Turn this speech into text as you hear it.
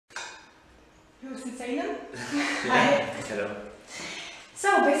You're Sinsaenum. Hi. Hello.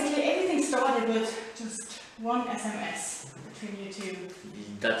 So basically everything started with just one SMS between you two.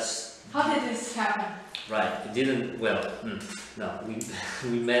 That's... How did this happen? Right, it didn't... well, no,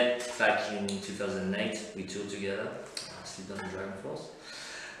 we met back in 2008, we toured together, Sleep on the Dragon Force,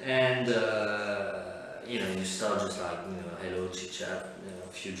 and you know, you start just like, you know, hello, chit chat, you know,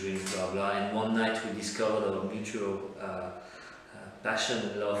 a few drinks, blah blah, and one night we discovered our mutual passion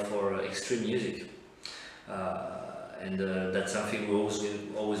and love for extreme music. And that's something we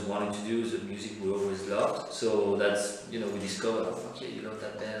always wanted to do, the music we always loved. So that's, you know, we discovered, oh fuck yeah, you love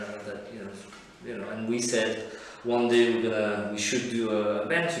that band, I love that, you know, and we said one day we should do a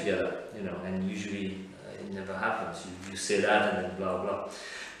band together, you know, and usually it never happens. You say that and then blah blah.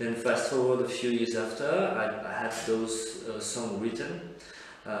 Then fast forward a few years after, I had those songs written.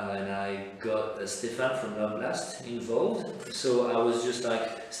 And I got Stefan from Blast involved, so I was just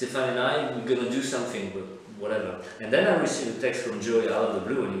like, Stefan and I, we're gonna do something, but whatever. And then I received a text from Joey out of the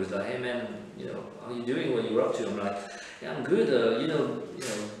blue, and he was like, hey man, you know, how are you doing, what are you up to? I'm like, yeah, I'm good, you know,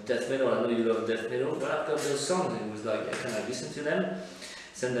 death metal, I know you love death metal, but I've got those songs. And he was like, yeah, can I listen to them?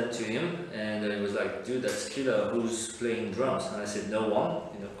 Send them to him, and he was like, dude, that's killer, who's playing drums? And I said, no one,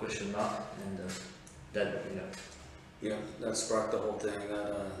 you know, question mark, and that, you know. Yeah, that sparked the whole thing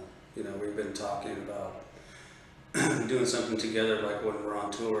that, you know, we've been talking about doing something together, like when we're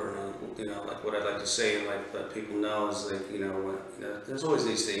on tour, and, you know, like what I'd like to say and like let people know is like, you know, there's always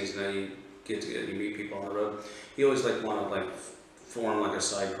these things, you know, you get together, you meet people on the road, you always like want to like form like a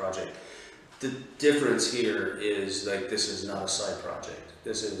side project. The difference here is like, this is not a side project,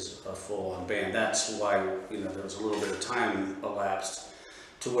 this is a full-on band. That's why, you know, there was a little bit of time elapsed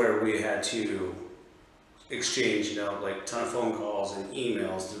to where we had to exchange, you know, like a ton of phone calls and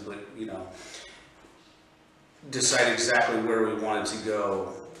emails to, you know, decide exactly where we wanted to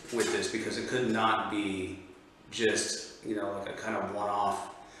go with this, because it could not be just, you know, like a kind of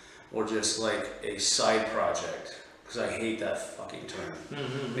one-off or just like a side project, because I hate that fucking term.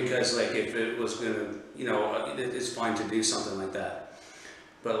 Because like if it was gonna, you know, it's fine to do something like that,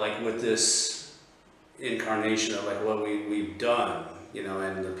 but like with this incarnation of like what we've done, you know,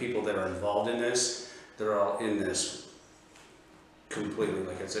 and the people that are involved in this, they're all in this completely,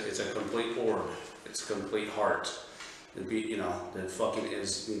 like it's a complete orb, it's a complete heart. You know, that fucking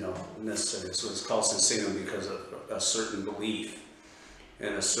is, you know, necessary. So it's called Sinsaenum because of a certain belief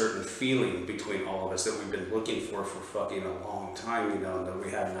and a certain feeling between all of us that we've been looking for fucking a long time, you know, that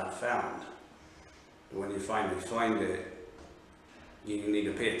we have not found. When you finally find it, you need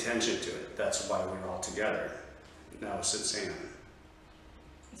to pay attention to it. That's why we're all together. Now it's Sinsaenum.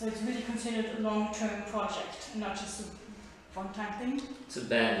 So it's really considered a long-term project, not just a one-time thing? It's a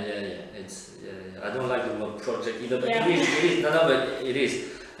band, yeah. It's, I don't like the word project either, but it is, no, but it is.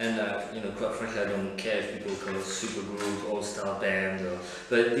 And, you know, quite frankly, I don't care if people call it super group, all-star band,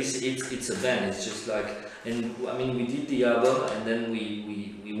 but it's a band. It's just like, and I mean, we did the album, and then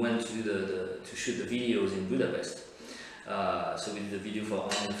we went to to shoot the videos in Budapest. So we did the video for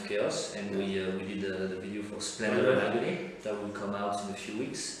Army of Chaos, and we did the video for Splendor and Agony that will come out in a few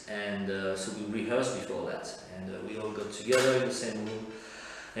weeks, and so we rehearsed before that, and we all got together in the same room,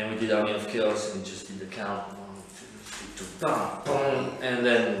 and we did Army of Chaos, and we just did the count, 1, 2, 3, 4, bam, boom, and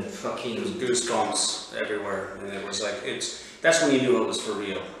then fucking... It was goosebumps everywhere, and it was like, that's when you knew it was for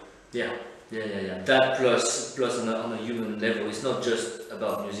real. Yeah. That plus on a human level, it's not just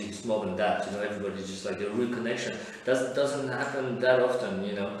about music, it's more than that, you know, everybody's just like a real connection. That doesn't happen that often,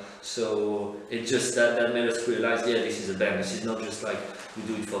 you know, so it just, that made us realize, yeah, this is a band, this is not just like, we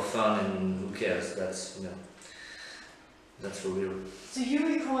do it for fun and who cares, that's, you know, that's for real. So you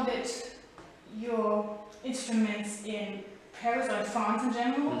recorded your instruments in Paris or in France in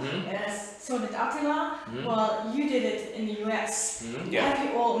general, so did Attila. Well, you did it in the US. Yeah. Have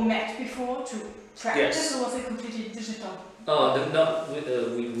you all met before to practice, or was it completely digital? Oh,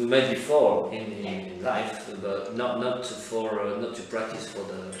 we met before in life, but not to practice for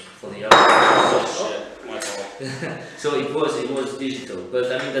the album. Oh, shit, my fault. So it was digital,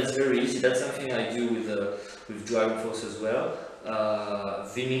 but I mean that's very easy. That's something I do with Dragon Force as well.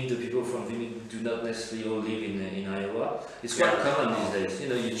 Vimy, the people from Vimy do not necessarily all live in Iowa. It's quite common these days. You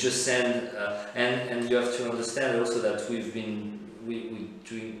know, you just send, and you have to understand also that we're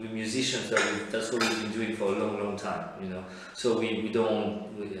musicians, that's what we've been doing for a long time. You know, so we don't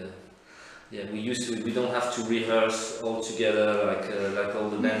have to rehearse all together like all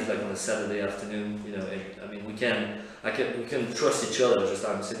the bands, like on a Saturday afternoon. You know, I mean we can trust each other. Just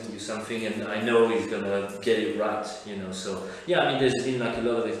I'm sending you something and I know he's gonna get it right, you know. So yeah, I mean there's been like a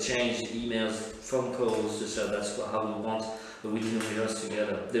lot of exchange, emails, phone calls, just that's how we want but we didn't rehearse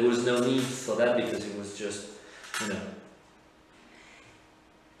together. There was no need for that because it was just, you know.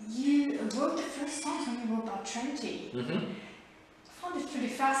 You wrote the first songs when you were about 20. Mm-hmm. I found it pretty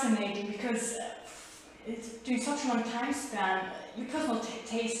fascinating because it's during such a long time span, your personal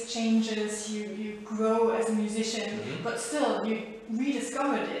taste changes, you grow as a musician, but still you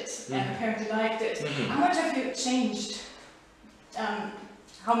rediscovered it and apparently liked it. How much have you changed?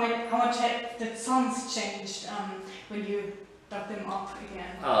 How much have the songs changed when you dug them up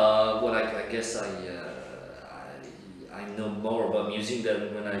again? Well, I guess I know more about music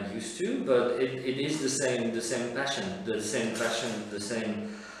than when I used to, but it is the same passion, the same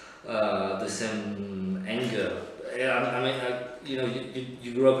anger. I mean, you know,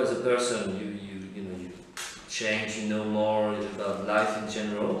 you grow up as a person, you change, you know more about life in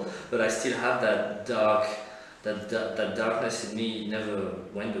general, but I still have that darkness in me. Never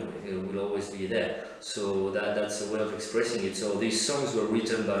went away. It will always be there. So that's a way of expressing it. So these songs were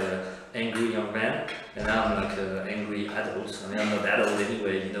written by an angry young man, and I'm like an angry adult. I mean, I'm not that old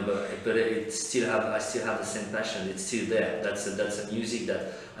anyway, you know. But I still have the same passion. It's still there. That's a music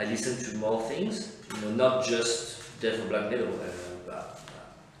that I listen to more things. You know, not just death or black metal,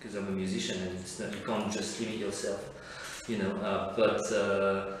 because I'm a musician, and it's not, you can't just limit yourself, you know.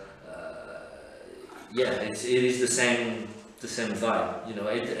 Yeah, it is the same vibe, you know.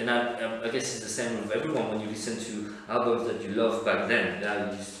 And I guess it's the same with everyone. When you listen to albums that you loved back then,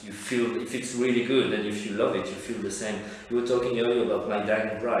 you feel, if it's really good, and if you love it, you feel the same. You were talking earlier about My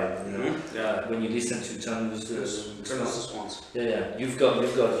Dying Bride, you know. When you listen to Turn Loose the Swans, you've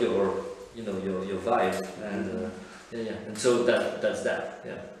got your, you know, your vibe, and and so that's that.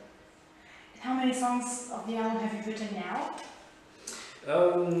 How many songs of the album have you written now?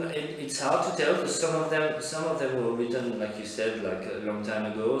 It's hard to tell because some of them were written, like you said, like a long time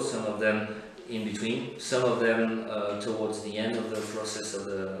ago. Some of them in between. Some of them towards the end of the process of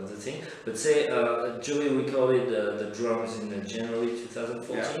the thing. But say Joey recorded the drums in January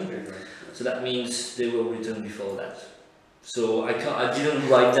 2014. So that means they were written before that. So I didn't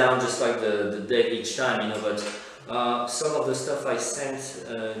write down just like the date each time, you know. But some of the stuff I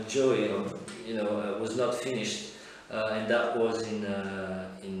sent Joey, you know, was not finished. And that was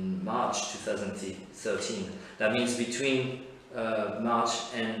in March 2013. That means between March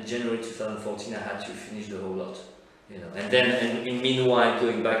and January 2014, I had to finish the whole lot, you know. And then, in meanwhile,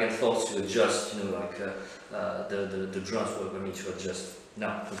 going back and forth to adjust, you know, like the drums were for me to adjust.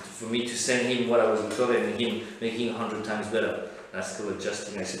 Now, for me to send him what I was recording and him making 100 times better. That's called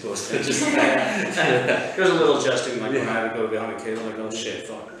adjusting, I suppose. Just, there's a little adjusting, like when I had to go behind the cable, like, oh shit,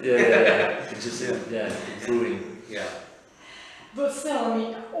 fuck. It's just improving. Yeah. But still, I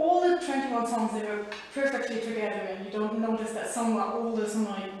mean, all the 21 songs, they were perfectly together, and you don't notice that some are older, some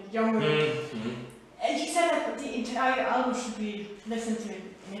are younger. And you said that the entire album should be listened to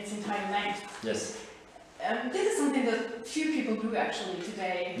in its entire length. Yes. This is something that few people do actually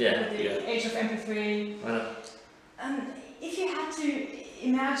today, with the age of MP3. If you had to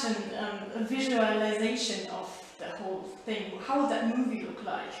imagine a visualization of the whole thing, how would that movie look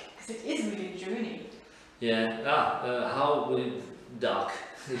like? Because it is really a journey. How would it dark?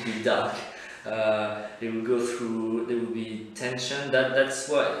 It would be dark. It would go through. There would be tension. That's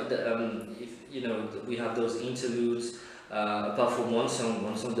why if you know, we have those interludes. Apart from one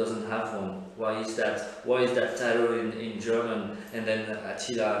song doesn't have one. Why is that? Why is that title in German and then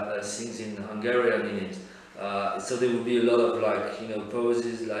Attila sings in Hungarian in it? So there would be a lot of, like, you know,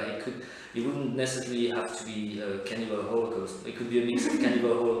 pauses. Like it wouldn't necessarily have to be Cannibal Holocaust. It could be a mix of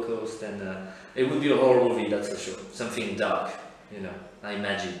Cannibal Holocaust and it would be a horror movie, that's for sure. Something dark, you know, I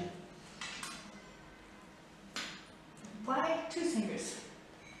imagine. Why two singers?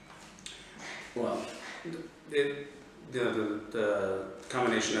 Well, the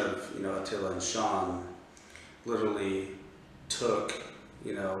combination of, you know, Attila and Sean literally took,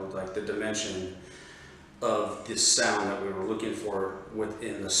 you know, like the dimension of this sound that we were looking for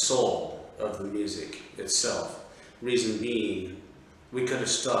within the soul of the music itself. Reason being, we could have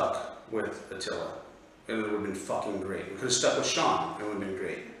stuck with Attila and it would have been fucking great. We could have stuck with Sean and it would have been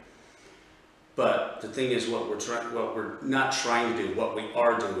great. But the thing is, what we're not trying to do, what we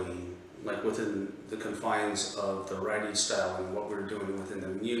are doing, like within the confines of the writing style and what we're doing within the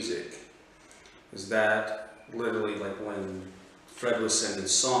music, is that literally, like when Fred was sending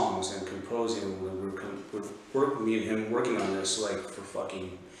songs and composing, me and him working on this like for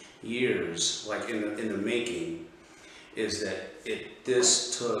fucking years, like in the making, is that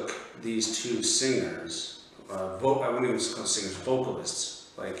this took these two singers, I wouldn't even call singers,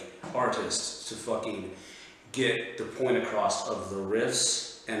 vocalists, like artists, to fucking get the point across of the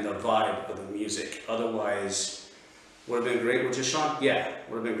riffs and the vibe of the music. Otherwise, Would have been great with just Sean? Yeah.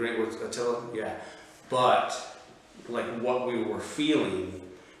 Would have been great with Attila? Yeah. But like what we were feeling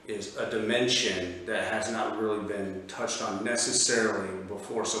is a dimension that has not really been touched on necessarily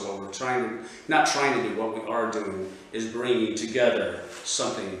before. So what we're not trying to do, what we are doing is bringing together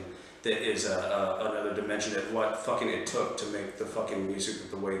something that is another dimension of what fucking it took to make the fucking music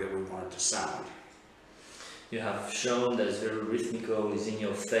the way that we want it to sound. You have shown that it's very rhythmical, is in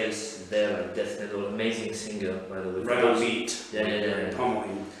your face, there like death metal, amazing singer by the way. Right on beat. Yeah.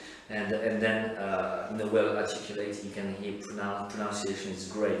 Pummeling. And then well articulated, you can hear pronunciation is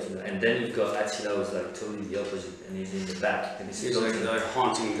great, you know. And then you've got Attila who's like totally the opposite, and he's in the back, and he's like a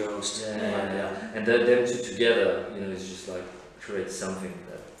haunting ghost. Yeah. And them two together, you know, it's just like creates something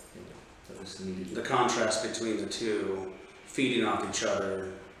that, you know, that was needed. The contrast between the two, feeding off each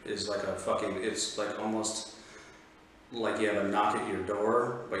other, is like a fucking. It's like almost like you have a knock at your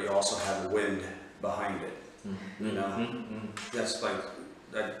door, but you also have wind behind it. Mm-hmm. You know, that's like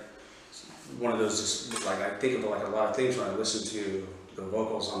that. One of those, just like I think of like a lot of things when I listen to the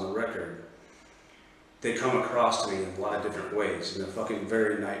vocals on the record. They come across to me in a lot of different ways, and they're fucking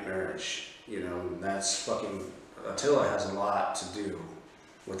very nightmarish. You know, and that's fucking. Attila has a lot to do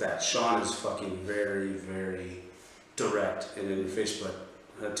with that. Sean is fucking very, very direct and in your face, but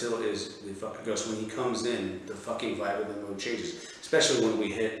Attila is the fucking ghost. When he comes in, the fucking vibe of the mood changes. Especially when we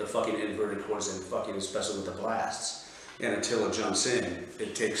hit the fucking inverted chords and fucking, especially with the blasts. And Attila jumps in,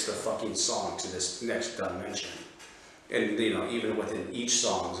 it takes the fucking song to this next dimension. And you know, even within each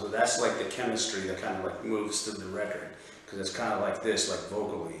song, so that's like the chemistry that kind of like moves through the record. Because it's kind of like this, like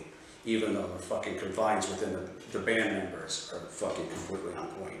vocally, even though the fucking confines within the band members are fucking completely on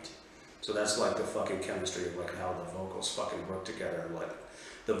point. So that's like the fucking chemistry of like how the vocals fucking work together, like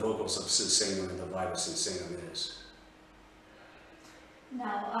the vocals of Sinsaenum and the vibe of Sinsaenum is.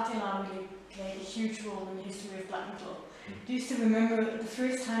 Now, Attila really played a huge role in the history of black metal. Do you still remember the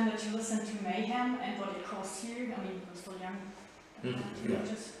first time that you listened to Mayhem and what it cost you? I mean, you were still young.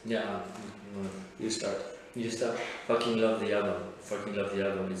 Yeah. You start. Fucking love the album.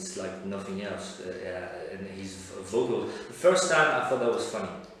 It's like nothing else. And his vocal. The first time I thought that was funny,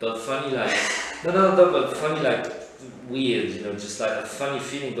 but funny like but funny like weird. You know, just like a funny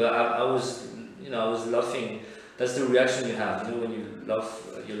feeling. But I was laughing. That's the reaction you have, you know, when you laugh,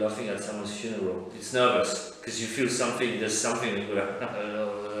 you're laughing at someone's funeral. It's nervous, because you feel something, there's something,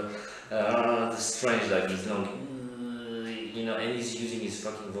 it's strange, like he's long, you know, and he's using his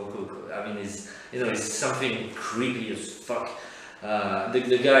fucking vocal, I mean, it's something creepy as fuck.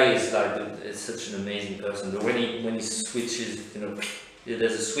 The guy is like, it's such an amazing person, but when he switches, you know,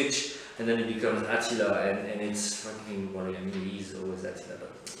 there's a switch, and then he becomes Attila, and it's fucking worrying. I mean, he's always Attila,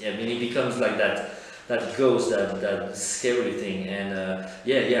 but yeah, I mean, he becomes like that ghost, that scary thing, and I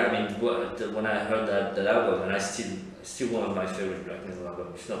mean, when I heard that album, and I still one of my favorite black metal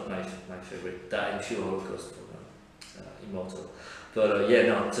albums, if not my favorite, that and Pure Holocaust for Immortal,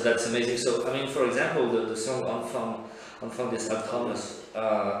 but so that's amazing. So I mean, for example, the song Unfound des Alchemists,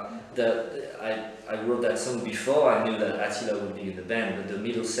 that I wrote that song before I knew that Attila would be in the band, but the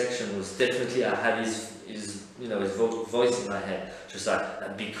middle section was definitely, I had his voice in my head, just like,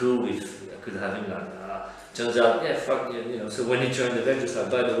 that'd be cool if I could have him like, turns out, yeah, fuck, you know, so when he joined the band, just like,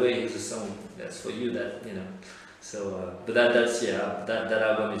 by the way, here's a song that's for you, that, you know, so, but that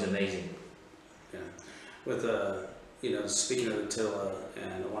album is amazing. Yeah, with, you know, speaking of Attila,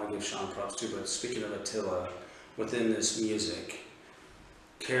 and I want to give Sean props too, but speaking of Attila, within this music,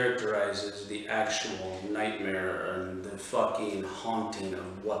 characterizes the actual nightmare and the fucking haunting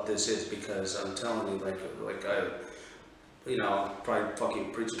of what this is, because I'm telling you, like I, you know, probably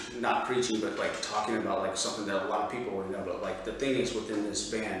fucking not preaching, but like talking about like something that a lot of people already know, but like the thing is within this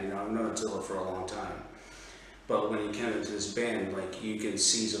band, you know, I've known Attila for a long time, but when he came into this band, like you can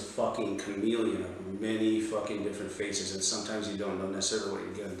see he's a fucking chameleon of many fucking different faces, and sometimes you don't know necessarily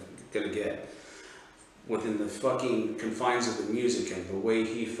what you're gonna get. Within the fucking confines of the music and the way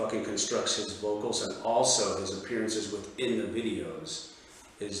he fucking constructs his vocals and also his appearances within the videos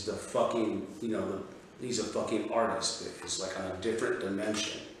is the fucking, you know, he's a fucking artist. It's like on a different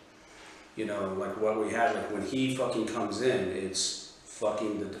dimension. You know, like what we had, like when he fucking comes in, it's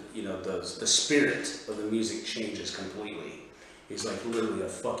fucking, the spirit of the music changes completely. He's like literally a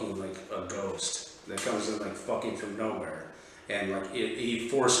fucking, like a ghost that comes in like fucking from nowhere. And like he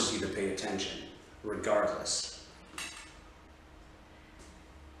forces you to pay attention. Regardless.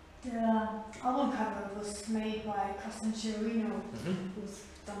 The album cover was made by Costin Chioreanu, who's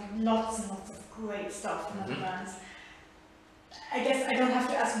done lots and lots of great stuff in other bands. I guess I don't have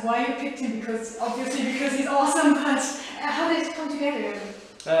to ask why you picked him, because he's awesome, but how did it come together?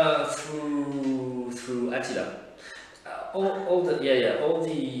 Through Attila. all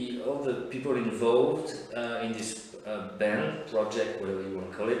the people involved in this band project, whatever you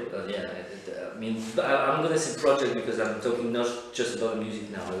want to call it, but yeah, I mean, I'm gonna say project because I'm talking not just about music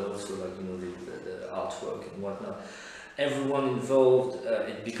now, but also like, you know, the artwork and whatnot. Everyone involved,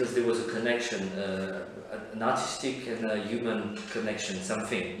 because there was a connection, an artistic and a human connection,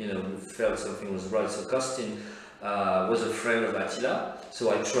 something, you know, we felt something was right. So Costin was a friend of Attila,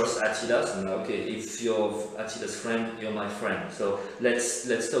 so I trust Attila, so I'm like, okay, if you're Attila's friend, you're my friend, so let's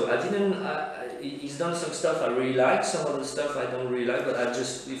talk. He's done some stuff I really like, some other stuff I don't really like, but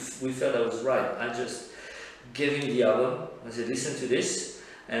we felt I was right. I just gave him the album, I said, listen to this,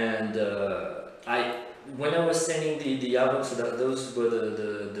 and when I was sending the album, so that those were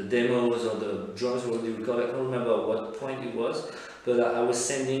the demos or the drums were already recorded. I don't remember what point it was, but I was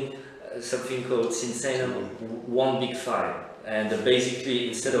sending something called Sinsaenum, one big file, and basically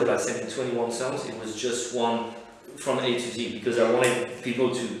instead of like sending 21 songs, it was just one from A to Z, because I wanted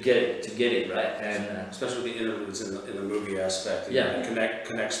people to get it right, and especially the interludes in the movie aspect. It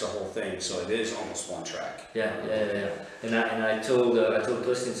connects the whole thing, so it is almost one track. Yeah. And I told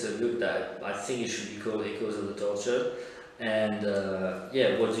Costin, said, look, that I think it should be called Echoes of the Torture, and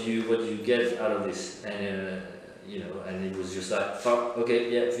what do you get out of this? And you know, and it was just like, fuck, okay,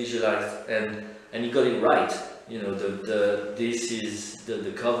 yeah, visualized, and he got it right. You know, the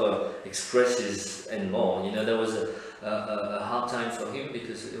cover expresses and more. You know, there was a hard time for him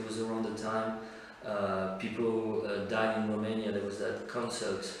because it was around the time people died in Romania. There was that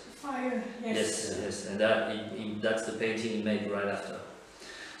concert. Fire. Yes, and that's the painting he made right after.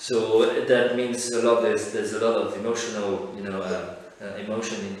 So that means a lot. There's a lot of emotional, you know,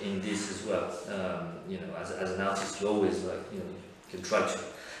 emotion in this as well. You know, as an artist, you always like, you know, you can try to.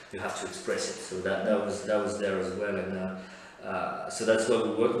 You have to express it, so that was there as well, and so that's why we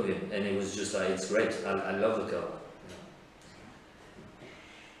worked with him, and it was just like, it's great. I love the cover.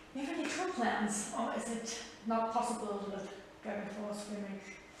 Do you have any tour plans, or is it not possible with Dragon Force remake?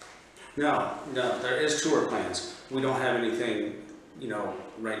 No, there is tour plans. We don't have anything, you know,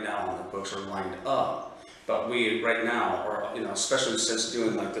 right now on the books or lined up, but we right now, or you know, especially since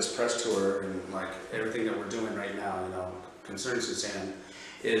doing like this press tour and like everything that we're doing right now, you know, concerning Sinsaenum,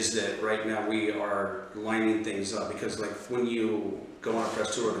 is that right now we are lining things up, because like when you go on a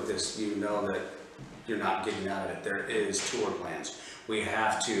press tour like this, you know that you're not getting out of it. There is tour plans. We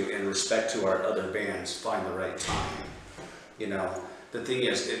have to, in respect to our other bands, find the right time. You know, the thing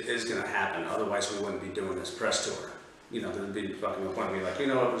is, it is going to happen. Otherwise, we wouldn't be doing this press tour. You know, there'd be fucking no point in being like, you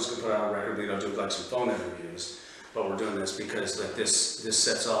know what, we're just going to put out a record, you know, do like some phone interviews. But we're doing this because like this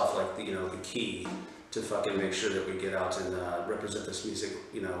sets off like the, you know, the key to fucking make sure that we get out and represent this music,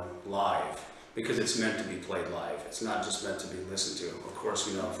 you know, live, because it's meant to be played live. It's not just meant to be listened to. Of course,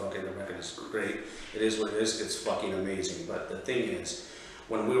 you know, fucking the record is great. It is what it is. It's fucking amazing. But the thing is,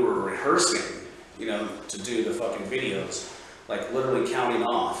 when we were rehearsing, you know, to do the fucking videos, like literally counting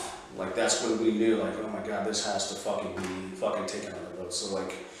off, like that's when we knew, like, oh my god, this has to fucking be fucking taken on the road. So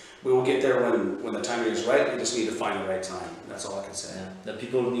like, we will get there when the timing is right. We just need to find the right time. That's all I can say. Yeah. That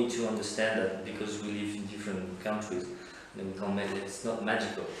people need to understand that because we live in different countries, and we can't make it. It's not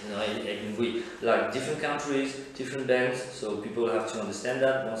magical. You know, we like different countries, different bands. So people have to understand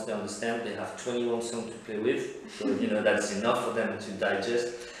that. Once they understand, they have 21 songs to play with. So you know that's enough for them to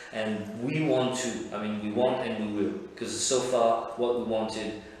digest. And we want to. I mean, we want and we will. Because so far, what we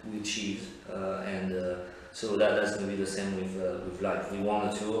wanted, we achieved. So that's going to be the same with life. We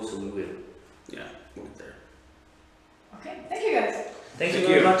want a tour, so we will. Yeah, we'll get there. Okay, thank you guys. Thank you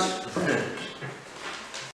very much.